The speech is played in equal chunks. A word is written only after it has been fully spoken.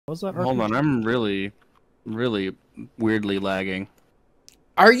Was that Hold on, I'm really weirdly lagging.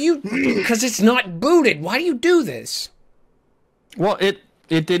 Are you? Because it's not booted. Why do you do this? Well, it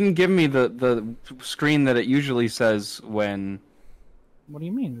didn't give me the screen that it usually says when. What do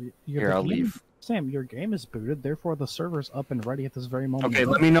you mean? Here, I'll leave. Sam, your game is booted, therefore the server's up and ready at this very moment. Okay,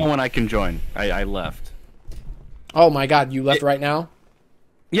 let me know when I can join. I left. Oh my god, you left right now?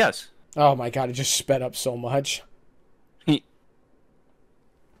 Yes. Oh my god, it just sped up so much.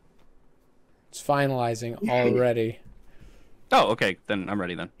 It's finalizing already. Oh, okay, then I'm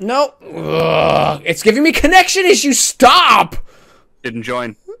ready then. No. Ugh, it's giving me connection issues. Stop! Didn't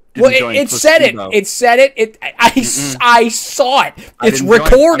join. Well, it said it. It said it. I saw it. It's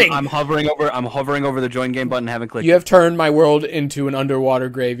recording. I'm hovering over the join game button. Haven't clicked. You have turned my world into an underwater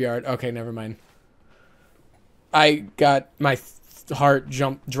graveyard. Okay, never mind. I got my heart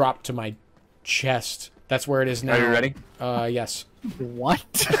dropped to my chest. That's where it is now. Are you ready? Yes.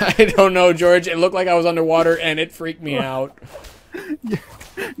 What? I don't know, George. It looked like I was underwater, and it freaked me out.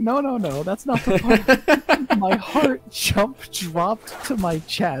 No, that's not the part. My heart dropped to my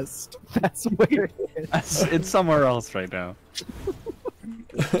chest. That's where it is. It's somewhere else right now.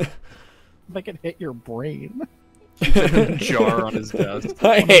 Like it hit your brain. Jar on his desk.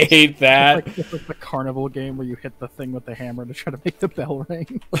 I hate that. It's like the carnival game where you hit the thing with the hammer to try to make the bell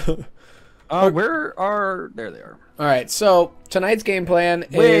ring. Where are... There they are. Alright, so tonight's game plan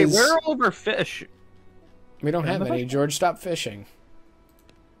is... Wait, where are all of our fish? We don't have any. George, stop fishing.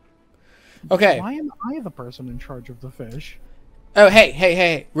 Okay. Why am I the person in charge of the fish? Oh,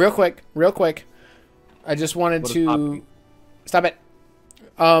 hey. Real quick. I just wanted to... Stop it.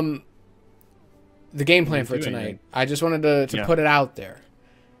 The game plan for tonight, I just wanted to put it out there,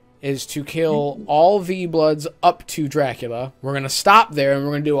 is to kill all V-Bloods up to Dracula. We're going to stop there, and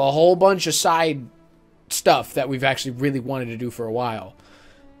we're going to do a whole bunch of side stuff that we've actually really wanted to do for a while.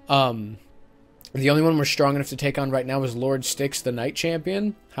 The only one we're strong enough to take on right now is Lord Styx, the Knight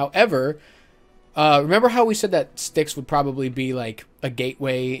Champion. However, remember how we said that Styx would probably be like a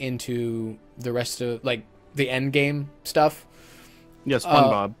gateway into the rest of like the end game stuff? Yes,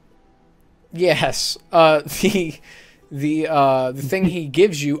 SpongeBob. Yes. The thing he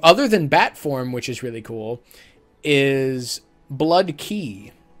gives you, other than bat form, which is really cool, is Blood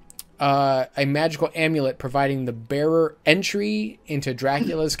Key. A magical amulet providing the bearer entry into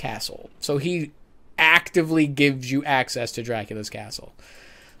Dracula's castle. So he actively gives you access to Dracula's castle.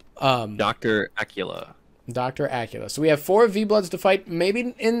 Dr. Acula. Dr. Acula. So we have 4 V-Bloods to fight.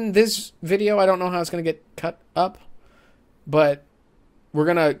 Maybe in this video, I don't know how it's going to get cut up, but we're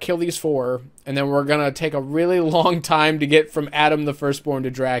going to kill these 4, and then we're going to take a really long time to get from Adam the Firstborn to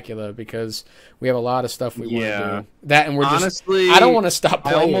Dracula, because we have a lot of stuff we want to do. That, and we're honestly, just... I don't want to stop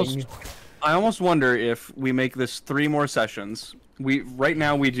playing. I almost wonder if we make this 3 more sessions. Right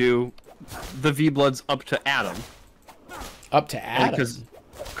now we do the V-Bloods up to Adam. Up to Adam?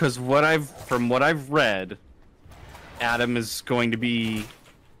 Because from what I've read, Adam is going to be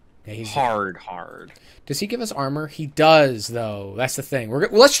hard. Does he give us armor? He does, though. That's the thing.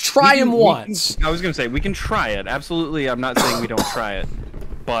 Let's try him once. I was going to say, we can try it. Absolutely, I'm not saying we don't try it.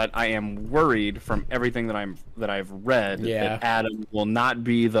 But I am worried from everything that I've read that Adam will not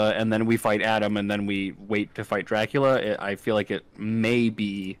be the... And then we fight Adam, and then we wait to fight Dracula. I feel like it may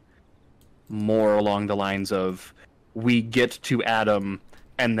be more along the lines of we get to Adam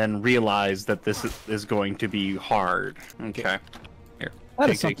and then realize that this is going to be hard. Okay. Here. That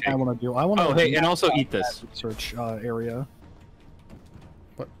is something I want to do. I want to. Oh, hey, and also eat this research area.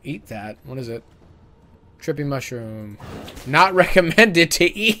 What? Eat that? What is it? Trippy mushroom. Not recommended to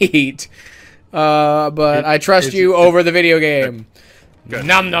eat. But I trust you over the video game. Good.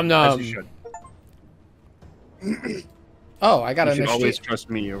 Nom nom nom. As you should. Oh, I got You should always trust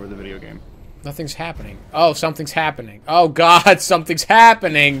me over the video game. Nothing's happening. Oh, something's happening. Oh, God, something's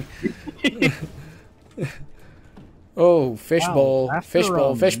happening. Oh, fishbowl.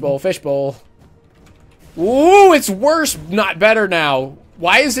 Fishbowl. Ooh, it's worse, not better now.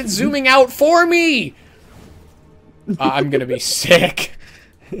 Why is it zooming out for me? I'm going to be sick.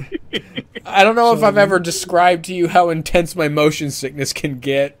 I don't know if I've ever described to you how intense my motion sickness can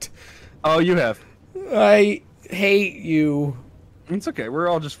get. Oh, you have. I hate you. It's okay. We're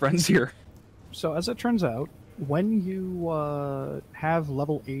all just friends here. So, as it turns out, when you have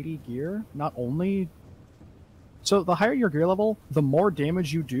level 80 gear, not only... So, the higher your gear level, the more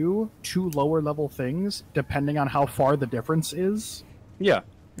damage you do to lower level things, depending on how far the difference is. Yeah.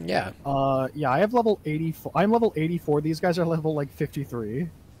 Yeah. Yeah, I have level 84. I'm level 84. These guys are level, like, 53.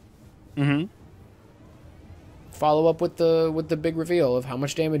 Mm-hmm. Follow up with the big reveal of how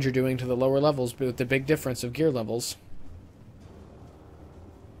much damage you're doing to the lower levels, but with the big difference of gear levels.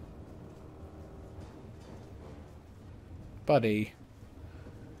 buddy.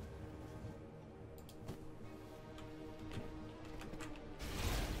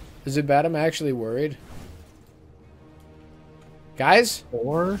 Is it bad? I'm actually worried. Guys?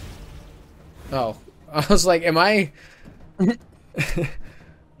 Or Oh. I was like, am I...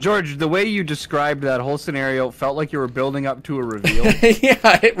 George, the way you described that whole scenario felt like you were building up to a reveal.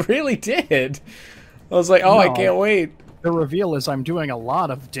 Yeah, it really did. I was like, oh, I can't wait. The reveal is I'm doing a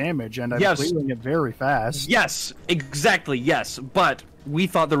lot of damage, and I'm clearing it very fast. Yes, exactly, yes. But we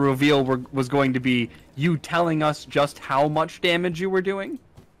thought the reveal was going to be you telling us just how much damage you were doing.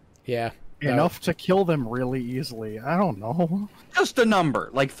 Yeah. Enough to kill them really easily. I don't know. Just a number.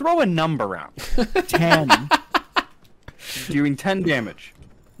 Like, throw a number out. 10. Doing 10 damage.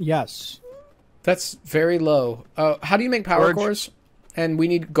 Yes. That's very low. How do you make power cores? And we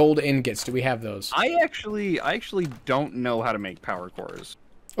need gold ingots. Do we have those? I actually don't know how to make power cores.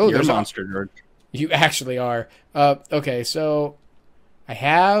 Oh, You're there's a monster, George. You actually are. Okay, so I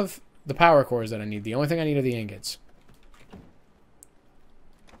have the power cores that I need. The only thing I need are the ingots.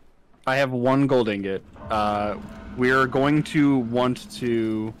 I have 1 gold ingot. We're going to want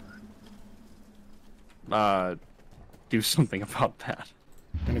to do something about that.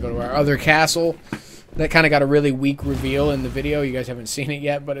 I'm gonna go to our other castle. That kind of got a really weak reveal in the video. You guys haven't seen it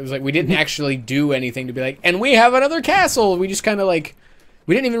yet, but it was like we didn't actually do anything to be like, and we have another castle. We just kind of like,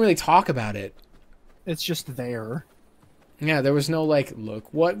 we didn't even really talk about it. It's just there. Yeah, there was no like,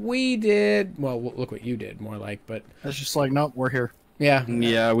 look what we did. Well, look what you did, more like, but It's just like, nope, we're here. yeah.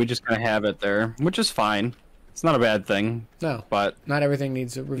 Yeah, we just kind of have it there, which is fine. It's not a bad thing. No, but not everything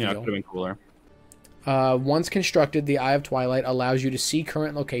needs a reveal. You know, it could have been cooler. Once constructed, the Eye of Twilight allows you to see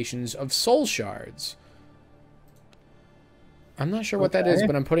current locations of soul shards. I'm not sure what that is,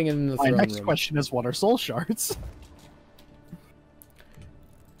 but I'm putting it in the throne room. My next question is, what are soul shards?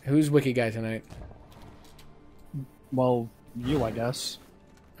 Who's Wiki Guy tonight? Well, you, I guess.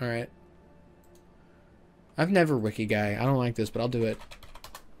 Alright. I've never Wiki Guy. I don't like this, but I'll do it.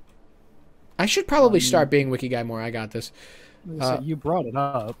 I should probably start being Wiki Guy more. I got this. You brought it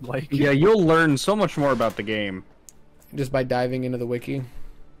up. Like, yeah, you'll learn so much more about the game. Just by diving into the wiki?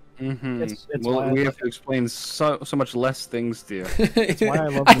 Mm-hmm. It's well, we have to explain so much less things to you. It's why I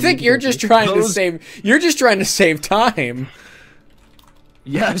love I think you're just trying to save... You're just trying to save time.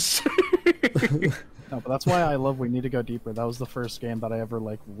 Yes. No, but that's why I love We Need to Go Deeper. That was the first game that I ever,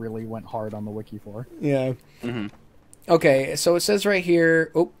 like, really went hard on the wiki for. Yeah. Mm-hmm. Okay, so it says right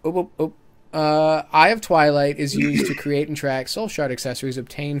here... Eye of Twilight is used to create and track soul shard accessories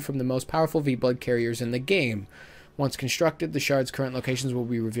obtained from the most powerful V-Blood carriers in the game. Once constructed, the shard's current locations will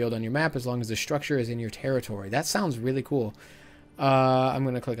be revealed on your map as long as the structure is in your territory. That sounds really cool. I'm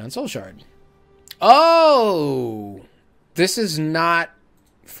going to click on Soul Shard. Oh! This is not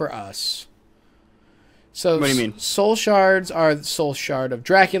for us. So, what do you mean? Soul Shards are the Soul Shard of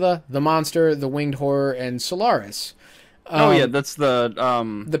Dracula, the Monster, the Winged Horror, and Solaris. Oh yeah, that's the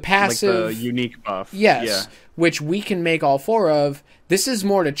passive, like the unique buff. Yes, yeah. Which we can make all 4 of. This is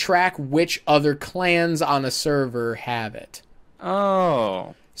more to track which other clans on a server have it.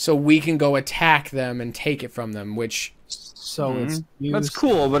 Oh, so we can go attack them and take it from them. Which it's that's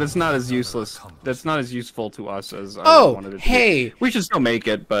cool, but it's not as useless. That's not as useful to us as I wanted it to be. We should still make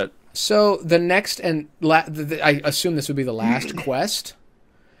it, but so the next and I assume this would be the last quest.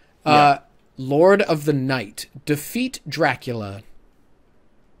 Lord of the Night. Defeat Dracula.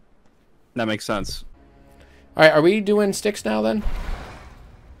 That makes sense. Alright, are we doing Styx now then?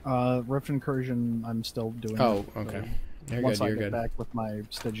 Rift Incursion, I'm still doing. Oh, okay. Once I get back with my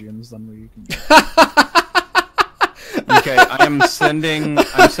Stygians, then we can. Okay, I'm sending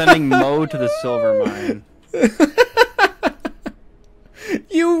Mo to the silver mine.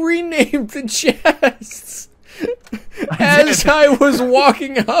 You renamed the chests as I was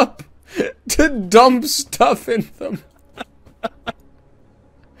walking up to dump stuff in them.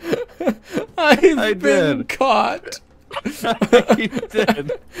 I've been caught. I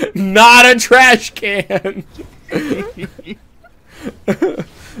did. Not a trash can.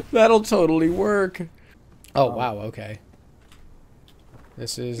 That'll totally work. Oh wow, okay.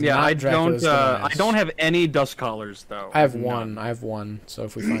 This is I don't have any dust collars though. I have one. I have one. So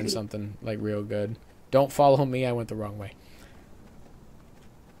if we find something like real good, don't follow me. I went the wrong way.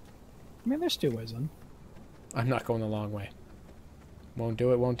 I mean, there's 2 ways in. I'm not going the long way. Won't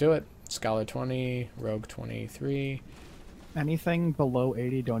do it. Won't do it. Scholar 20, Rogue 23. Anything below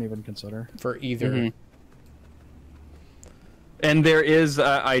 80, don't even consider. For either. Mm-hmm. And there is,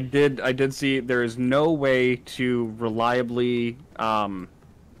 I did see, there is no way to reliably,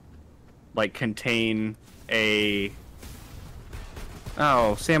 like, contain a...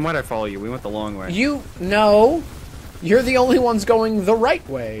 Oh, Sam, why'd I follow you? We went the long way. No. You're the only ones going the right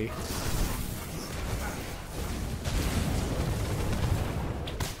way.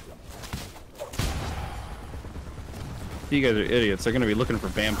 You guys are idiots. They're going to be looking for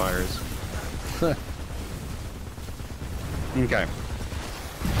vampires. Okay.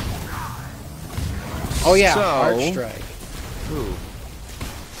 Oh yeah, So, Arch Strike. Ooh.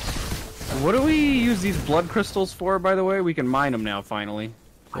 What do we use these blood crystals for, by the way? We can mine them now, finally.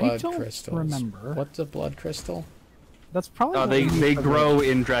 Blood I don't crystals. remember. What's a blood crystal? That's probably. They grow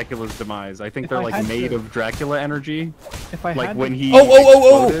in Dracula's demise. I think they're like made of Dracula energy. If I like had when to, he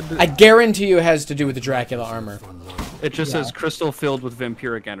Oh! exploded, I guarantee you it has to do with the Dracula armor. it just says crystal filled with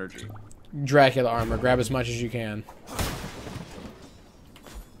vampiric energy. Dracula armor. Grab as much as you can.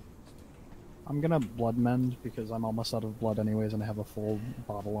 I'm gonna blood mend because I'm almost out of blood anyways, and I have a full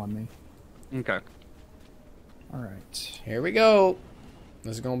bottle on me. Okay. All right. Here we go.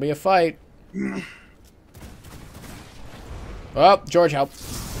 This is gonna be a fight. Oh, George, help.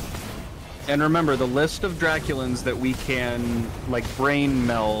 And remember, the list of Draculans that we can, like, brain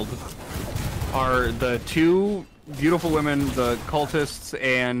meld are the two beautiful women, the cultists,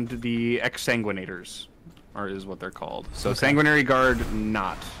 and the exsanguinators, is what they're called. So, Sanguinary Guard,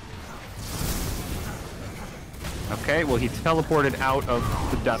 not. Okay, well, he teleported out of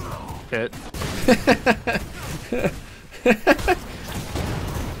the death pit.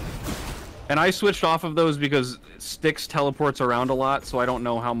 And I switched off of those because Styx teleports around a lot, so I don't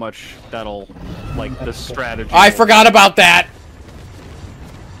know how much that'll, like, the strategy. I forgot about that!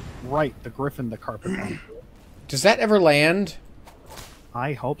 Right, the griffin, the carpet bomb. Does that ever land?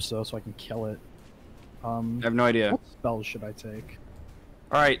 I hope so I can kill it. I have no idea. What spells should I take?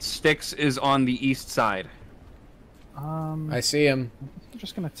 Alright, Styx is on the east side. I see him. I'm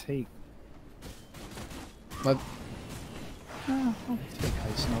just gonna take... Let... I'll take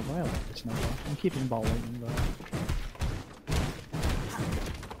Ice Nova. I like Ice Nova. I'm keeping Ball Lightning,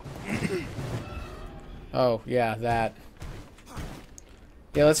 though. Oh, yeah, that.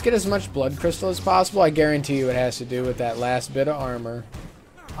 Yeah, let's get as much blood crystal as possible. I guarantee you it has to do with that last bit of armor.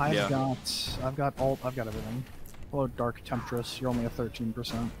 I've got everything. Hello, Dark Temptress. You're only at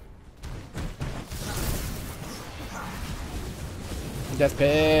 13%. Death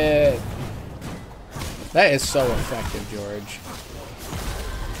Pit. That is so effective, George.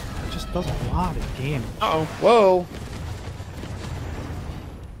 It just does a lot of damage. Uh-oh. Whoa.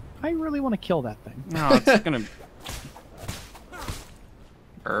 I really want to kill that thing. No, it's gonna...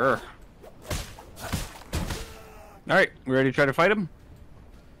 Alright, we ready to try to fight him?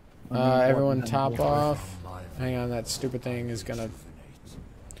 Everyone top off. Hang on, that stupid thing is gonna...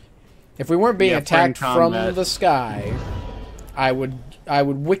 If we weren't being attacked from the sky, I would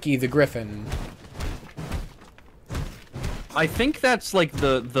wiki the griffin. I think that's like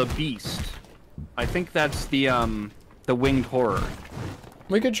the beast. I think that's the winged horror.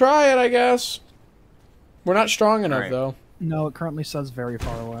 We could try it, I guess. We're not strong enough, though. No, it currently says very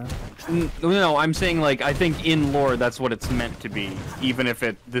far away. No, I'm saying, like, I think in lore that's what it's meant to be, even if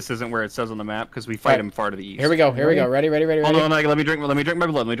this isn't where it says on the map, because we fight him far to the east. Here we go, here we go. Ready? Hold on, let me drink my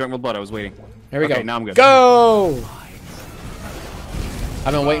blood. Let me drink my blood. I was waiting. Here we go. Okay, now I'm good. Go!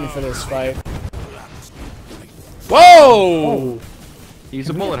 I've been waiting for this fight. Whoa! He's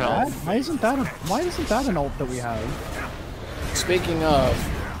a bullet hell. Why isn't that an ult that we have? Speaking of...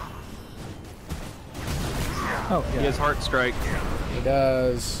 Oh, yeah. He has Heart Strike. He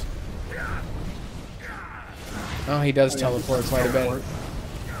does. Oh, he does teleport quite a bit.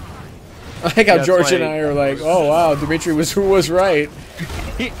 I like how George and I are like, oh wow, Dimitri was right.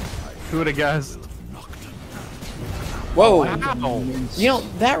 Who would have guessed? Whoa. Wow. You know,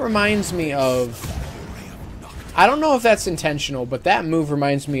 that reminds me of... I don't know if that's intentional, but that move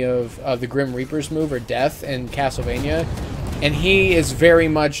reminds me of the Grim Reaper's move, or Death, in Castlevania. And he is very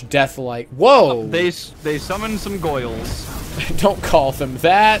much death-like. Whoa! They summon some goyles. Don't call them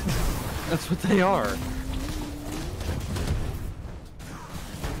that. That's what they are.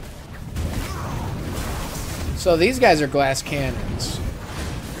 So these guys are glass cannons.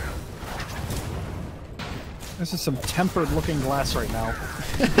 This is some tempered-looking glass right now.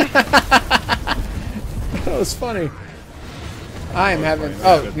 That was funny. I am having...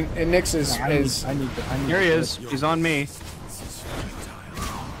 Oh, and Nyx is... Here he is. He's on me.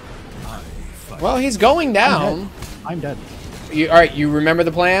 Well, he's going down. I'm dead. Alright, you remember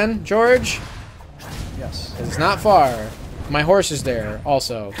the plan, George? Yes. It's not far. My horse is there,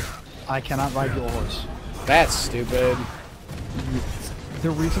 also. I cannot ride your horse. That's stupid.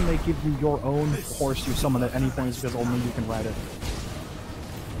 The reason they give you your own horse you summon at any point is because only you can ride it.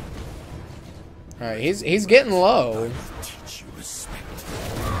 Alright, he's getting low.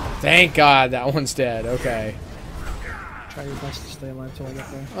 Thank God that one's dead. Okay. Try your best to stay alive till I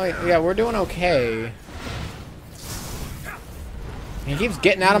get there. Oh, yeah, we're doing okay. He keeps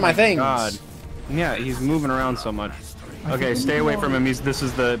getting out of my things. God. Yeah, he's moving around so much. Okay, stay away from him. This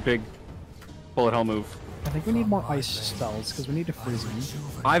is the big bullet hell move. I think we need more ice spells, because we need to freeze him.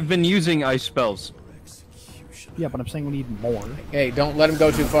 I've been using ice spells. Yeah, but I'm saying we need more. Hey, don't let him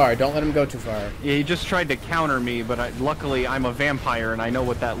go too far. Don't let him go too far. Yeah, he just tried to counter me, but luckily I'm a vampire and I know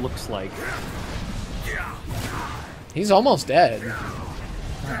what that looks like. He's almost dead.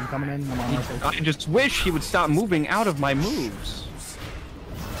 Alright, I'm coming in. I'm on my face. I just wish he would stop moving out of my moves.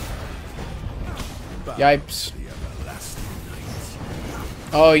 Yipes.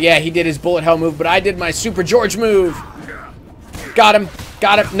 Oh, yeah, he did his bullet hell move, but I did my Super George move. Got him.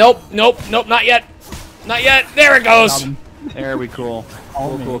 Got him. Nope. Nope. Nope. Not yet. Not yet. There it goes. There we cool.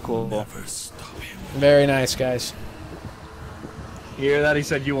 Cool. Very nice, guys. You hear that? He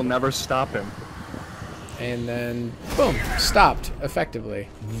said you will never stop him. And then, boom, stopped effectively.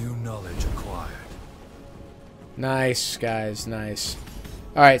 New knowledge acquired. Nice, guys. Nice.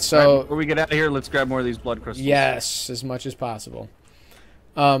 All right, so before we get out of here, let's grab more of these blood crystals. Yes, as much as possible.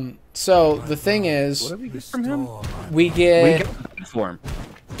 So the thing is, what do we get from him? We get form.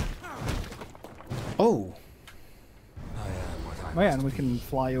 Oh. Oh yeah, and we can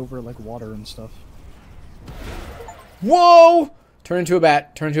fly over like water and stuff. Whoa! Turn into a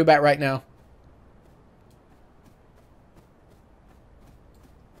bat. Turn into a bat right now.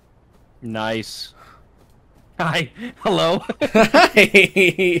 Nice. Hi. Hello.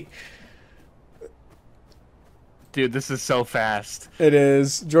 Hi. Dude, this is so fast. It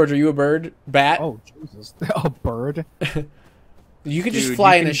is. George, are you a bird? Bat? Oh, Jesus. A bird? You could just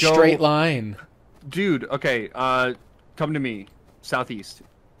fly in a straight line. Dude, okay, come to me. Southeast.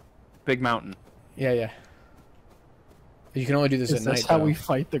 Big mountain. Yeah, yeah. You can only do this at night, Is this how though. we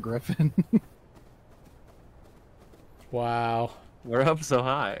fight the griffin? Wow. We're up so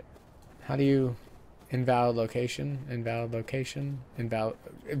high. How do you... Invalid location? Invalid location?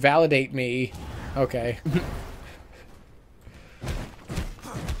 Validate me. Okay.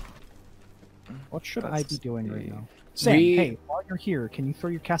 What should I be doing right now? Sam, hey, while you're here, can you throw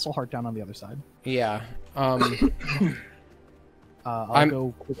your castle heart down on the other side? Yeah. I'll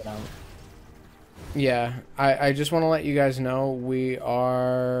go put it out. Yeah, I just want to let you guys know we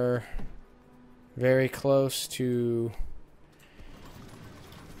are very close to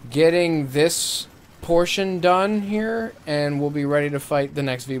getting this portion done here, and we'll be ready to fight the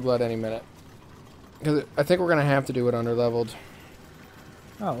next V-Blood any minute. Because I think we're going to have to do it under-leveled.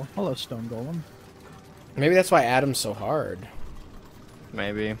 Oh, hello, Stone Golem. Maybe that's why Adam's so hard.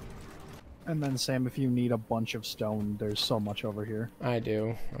 Maybe. And then, Sam, if you need a bunch of stone, there's so much over here. I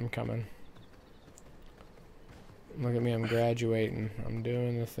do. I'm coming. Look at me, I'm graduating. I'm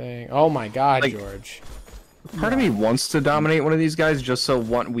doing the thing. Oh my god, like, George. Part of me wants to dominate one of these guys just so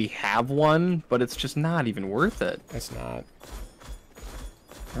we have one, but it's just not even worth it. It's not.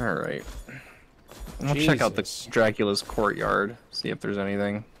 Alright. I'll check out the Dracula's courtyard, see if there's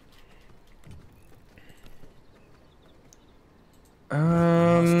anything.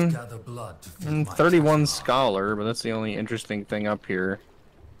 31 scholar, but that's the only interesting thing up here.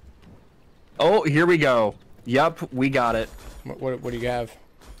 Oh, here we go. Yup, we got it. What do you have?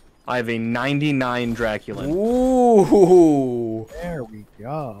 I have a 99 Draculan. Ooh! There we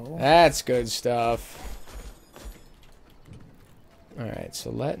go. That's good stuff. Alright,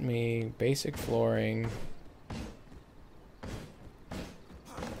 so let me... Basic flooring.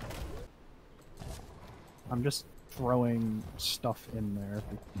 I'm just throwing stuff in there.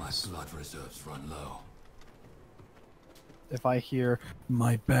 My blood reserves run low. If I hear,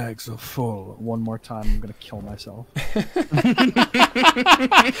 my bags are full, one more time, I'm gonna kill myself.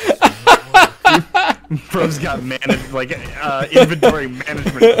 Bro's got inventory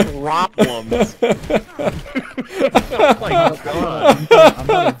management problems. Oh my god. I'm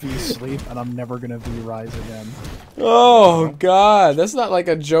gonna V sleep, and I'm never gonna V rise again. Oh god, that's not like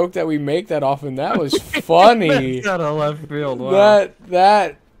a joke that we make that often. That was funny. That's out of left field. Wow.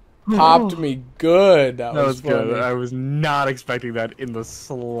 That popped me good. That was funny. Good. I was not expecting that in the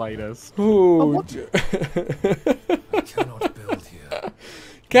slightest. Ooh. I cannot build here.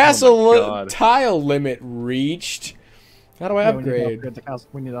 Castle tile limit reached. How do I upgrade?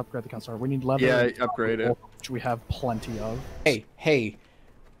 We need to upgrade the castle. We need leather. Yeah, upgrade it. Which we have plenty of. Hey,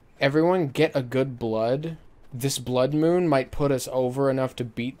 everyone get a good blood. This blood moon might put us over enough to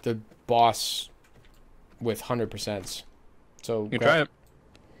beat the boss with 100%. So you try it.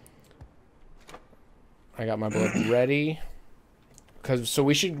 I got my blood ready. So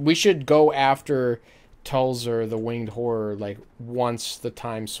we should go after Tulzer, the winged horror, like once the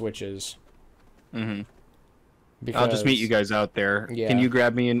time switches. Mm-hmm. I'll just meet you guys out there. Yeah. Can you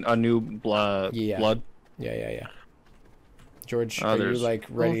grab me a new blood? Yeah. George, are you like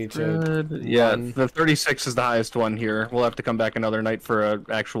ready to? Yeah, the 36 is the highest one here. We'll have to come back another night for an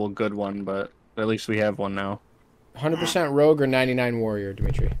actual good one, but at least we have one now. 100% rogue or 99 warrior,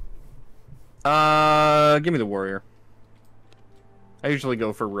 Dimitri? Give me the warrior. I usually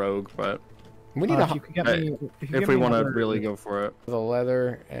go for rogue, but we need if we want to really go for it. The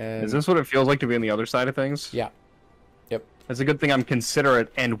leather and. Is this what it feels like to be on the other side of things? Yeah. Yep. It's a good thing I'm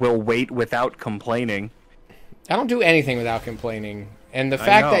considerate and will wait without complaining. I don't do anything without complaining, and the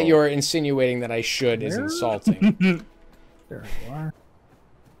fact that you're insinuating that I should is insulting. There you are.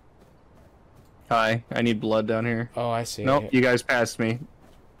 Hi, I need blood down here. Oh, I see. Nope, you guys passed me.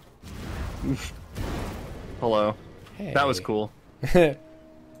 Hello. Hey. That was cool. To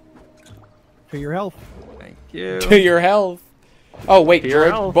your health. Thank you. To your health. Oh, wait, to your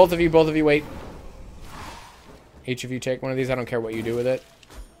George. Both of you, wait. Each of you take one of these. I don't care what you do with it.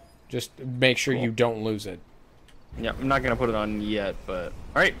 Just make sure you don't lose it. Yeah, I'm not going to put it on yet, but...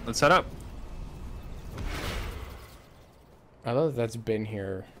 Alright, let's set up. I love that that's been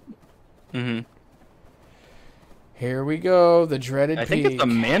here. Mm-hmm. Here we go, the dreaded peak. I think it's a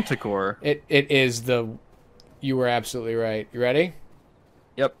manticore. It is the... You were absolutely right. You ready?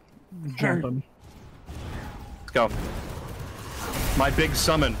 Yep. Jumping. Let's go. My big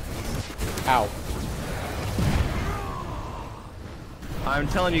summon. Ow. I'm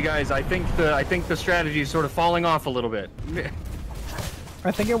telling you guys, I think the strategy is sort of falling off a little bit.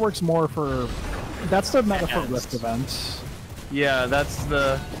 I think it works more for... That's the meta for rift events. Yeah, that's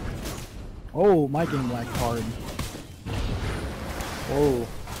the... Oh, my game lagged hard. Whoa.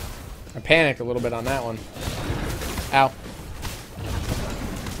 I panicked a little bit on that one. Ow.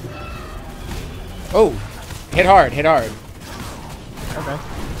 Oh! Hit hard, hit hard. Okay.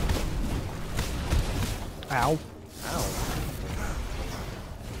 Ow. Ow.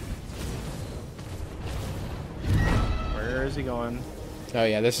 Where is he going? Oh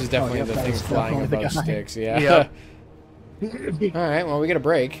yeah, this is definitely the thing flying above Styx, yeah. Yep. Alright, well we get a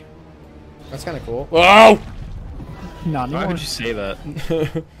break. That's kinda cool. Whoa! Not Why anymore. would you say that?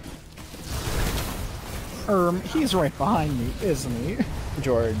 He's right behind me, isn't he?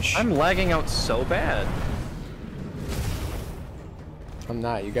 George. I'm lagging out so bad. I'm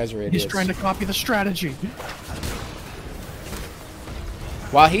not, you guys are idiots. He's trying to copy the strategy.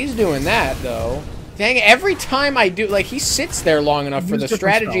 While he's doing that, though... Dang it, every time I do... Like, he sits there long enough for the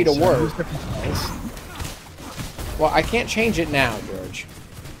strategy to work. Well, I can't change it now, George.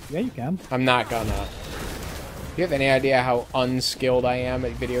 Yeah, you can. I'm not gonna. Do you have any idea how unskilled I am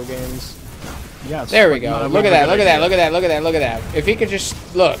at video games? Yes. There we go. Look at that, look at that, look at that, look at that, look at that. If he could just...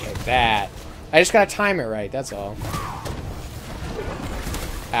 Look at that. I just gotta time it right, that's all.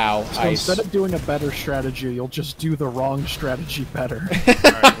 Ow, So ice. instead of doing a better strategy, you'll just do the wrong strategy better.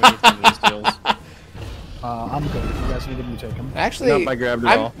 Alright, we need some of these kills. I'm good. You guys need to take him. Actually, Nope, I grabbed it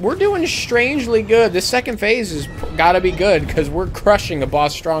all. we're doing strangely good. This second phase has gotta be good, because we're crushing a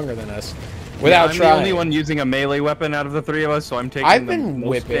boss stronger than us. Without I'm trying. the only one using a melee weapon out of the three of us, so I'm taking I've the been most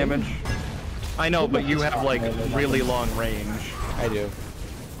whipping. damage. I know, but you have, like, really long range. I do.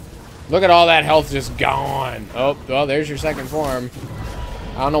 Look at all that health just gone. Oh, well, there's your second form.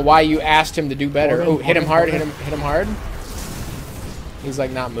 I don't know why you asked him to do better. Oh, hit him hard, hit him hard. He's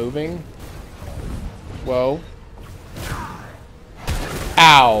like not moving. Whoa.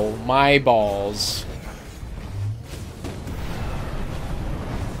 Ow, my balls.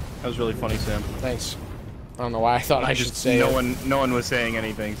 That was really funny, Sam. Thanks. I don't know why I thought I should say no it. one was saying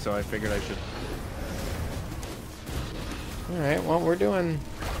anything, so I figured I should. All right, well, we're doing.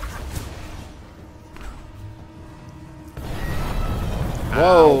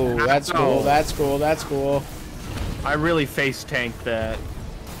 Whoa, Ow. that's cool. That's cool. That's cool. I really face tanked that.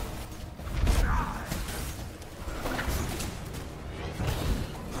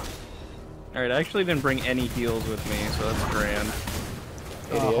 Alright, I actually didn't bring any heals with me, so that's grand.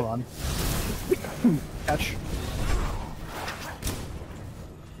 Idiot. Hold on. Catch.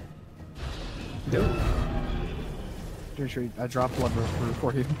 Sure, I dropped blood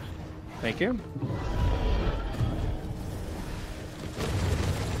for you. Thank you.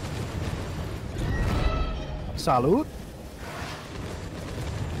 Salute.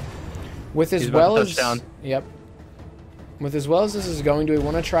 With as He's about well to as touch down. Yep. With as well as this is going, do we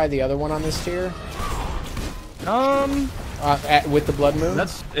want to try the other one on this tier? With the blood moon?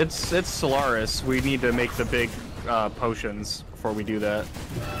 It's Solaris. We need to make the big potions before we do that.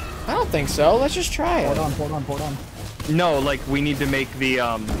 I don't think so. Let's just try it. Hold on. No, like we need to make the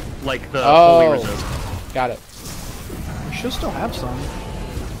like the Oh. holy resist. Got it. You should still have some.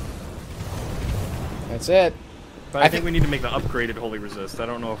 That's it. But I think we need to make the upgraded Holy Resist. I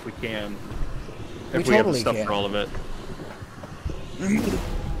don't know if we can. If we have the totally stuff can. for all of it. I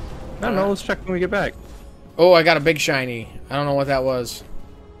don't know. Let's check when we get back. Oh, I got a big shiny. I don't know what that was.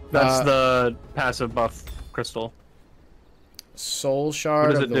 That's the passive buff crystal. Soul Shard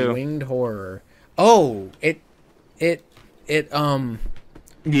What does of it the do? Winged Horror. Oh, it.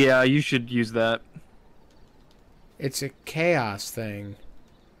 Yeah, you should use that. It's a chaos thing.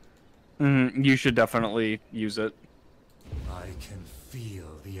 You should definitely use it. I can feel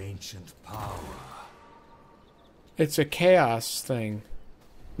the ancient power. It's a chaos thing.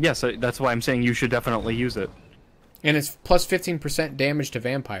 Yes, that's why I'm saying you should definitely use it. And it's plus 15% damage to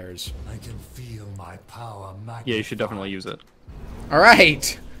vampires. I can feel my power magnified. Yeah, you should definitely use it.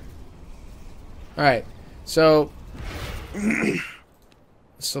 Alright. Alright. So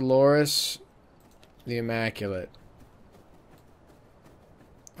Soloris the Immaculate.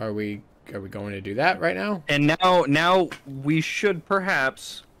 Are we going to do that right now? And now we should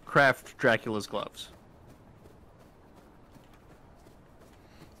perhaps craft Dracula's gloves.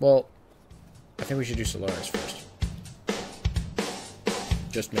 Well, I think we should do Solaris first.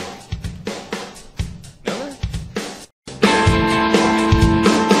 Just maybe.